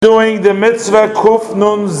Doing the mitzvah Kuf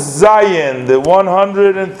Nun Zayin, the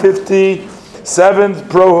 157th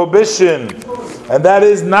prohibition, and that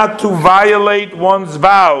is not to violate one's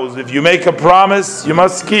vows. If you make a promise, you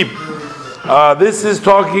must keep. This is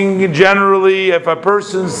talking generally if a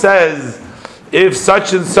person says, if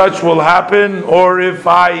such and such will happen, or if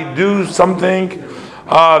I do something,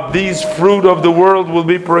 these fruit of the world will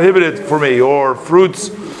be prohibited for me, or fruits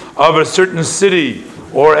of a certain city,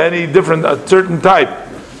 or any different, a certain type.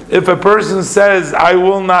 If a person says, I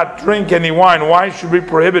will not drink any wine should be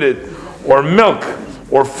prohibited, or milk,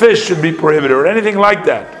 or fish should be prohibited, or anything like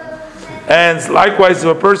that. And likewise, if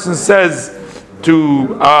a person says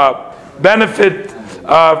to benefit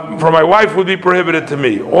from my wife would be prohibited to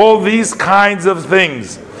me. All these kinds of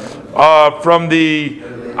things from the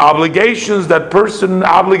obligations that person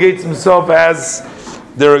obligates himself, as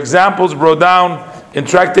their examples brought down in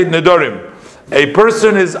Tractate Nedorim. A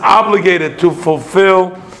person is obligated to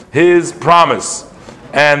fulfill his promise.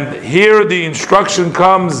 And here the instruction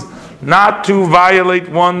comes not to violate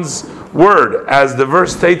one's word, as the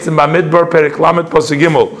verse states in Bamidbar Perek Lamed Pasuk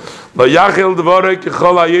Gimel, Lo yachil dvorei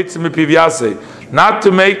kechol hayotzim mipiv yaseh, not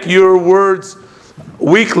to make your words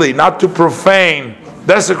weakly, not to profane,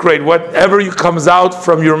 desecrate whatever comes out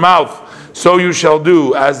from your mouth, so you shall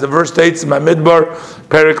do, as the verse states in Bamidbar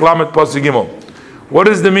Perek Lamed Pasuk Gimel. What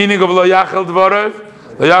is the meaning of Lo yachil dvorei?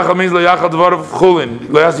 Lo yachal means lo yachal dvarav chulin.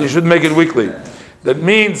 You should make it weekly. That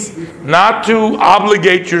means not to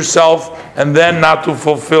obligate yourself and then not to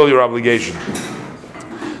fulfill your obligation.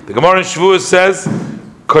 The Gemara in Shavuos says,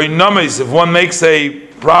 koinomes, if one makes a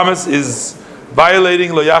promise, is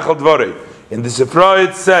violating lo yachal dvorei. In the Sifra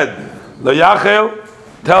it said, lo yachal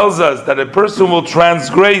tells us that a person will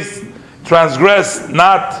transgress,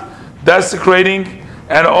 not desecrating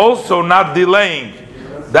and also not delaying.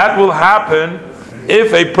 That will happen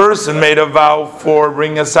if a person made a vow for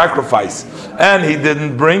bringing a sacrifice and he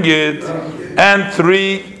didn't bring it and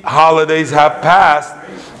 3 holidays have passed,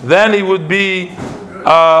 then he would be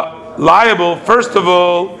liable, first of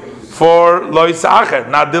all, for lo yisacher,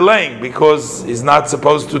 not delaying, because he's not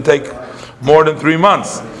supposed to take more than 3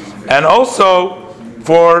 months, and also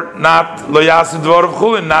for not lo yasid dvorav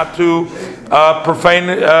chulin, not to profane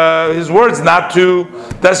his words, not to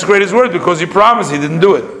desecrate his words, because he promised, he didn't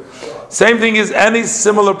do it. Same thing is any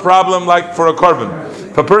similar problem like for a korban.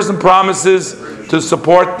 If a person promises to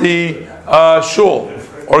support the shul,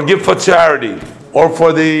 or give for charity, or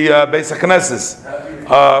for the Beis HaKnesses,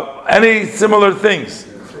 any similar things,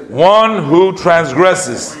 one who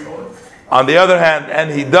transgresses, on the other hand,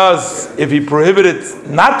 and he does, if he prohibited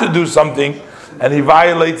not to do something, and he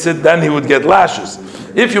violates it, then he would get lashes.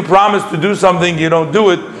 If you promise to do something, you don't do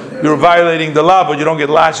it, you're violating the law, but you don't get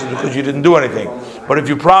lashes because you didn't do anything. But if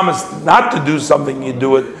you promise not to do something, you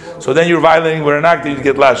do it, so then you're violating with an act and you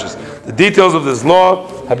get lashes. The details of this law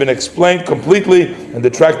have been explained completely in the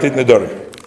Tractate Nedorim.